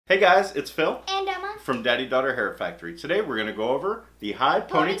Hey guys, it's Phil and Emma from Daddy Daughter Hair Factory. Today we're going to go over the high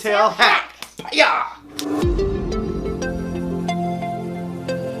ponytail hack. Yeah.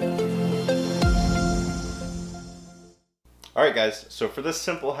 Alright guys, so for this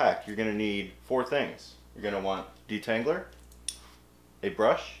simple hack you're going to need 4 things. You're going to want detangler, a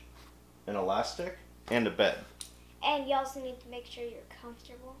brush, an elastic, and a bed. And you also need to make sure you're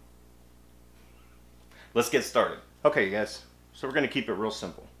comfortable. Let's get started. Okay guys, so we're going to keep it real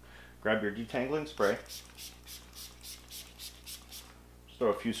simple. Grab your detangling spray. Just throw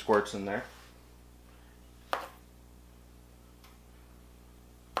a few squirts in there.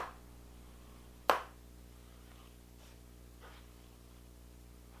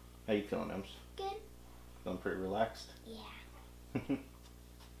 How you feeling, Ems? Good. Feeling pretty relaxed? Yeah. We're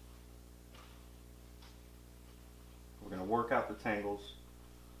going to work out the tangles.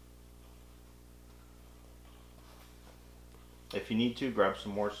 If you need to, grab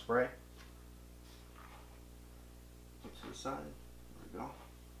some more spray. Put to the side. There we go.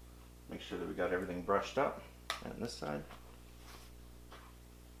 Make sure that we got everything brushed up. And this side.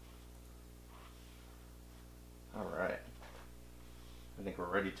 Alright. I think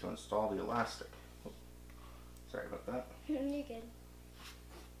we're ready to install the elastic. Oh, sorry about that. You're good.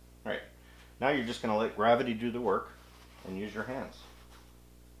 Alright. Now you're just going to let gravity do the work and use your hands.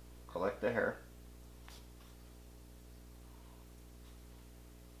 Collect the hair.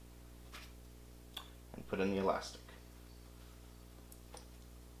 And put in the elastic.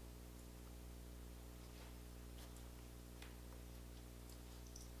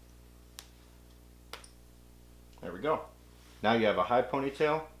 There we go. Now you have a high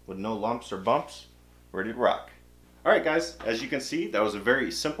ponytail with no lumps or bumps, ready to rock. Alright guys, as you can see, that was a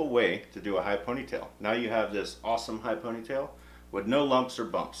very simple way to do a high ponytail. Now you have this awesome high ponytail with no lumps or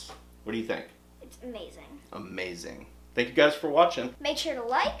bumps. What do you think? It's amazing. Amazing. Thank you guys for watching. Make sure to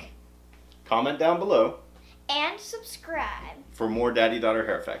like, Comment down below and subscribe. for more Daddy Daughter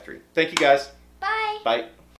Hair Factory. Thank you guys. Bye. Bye.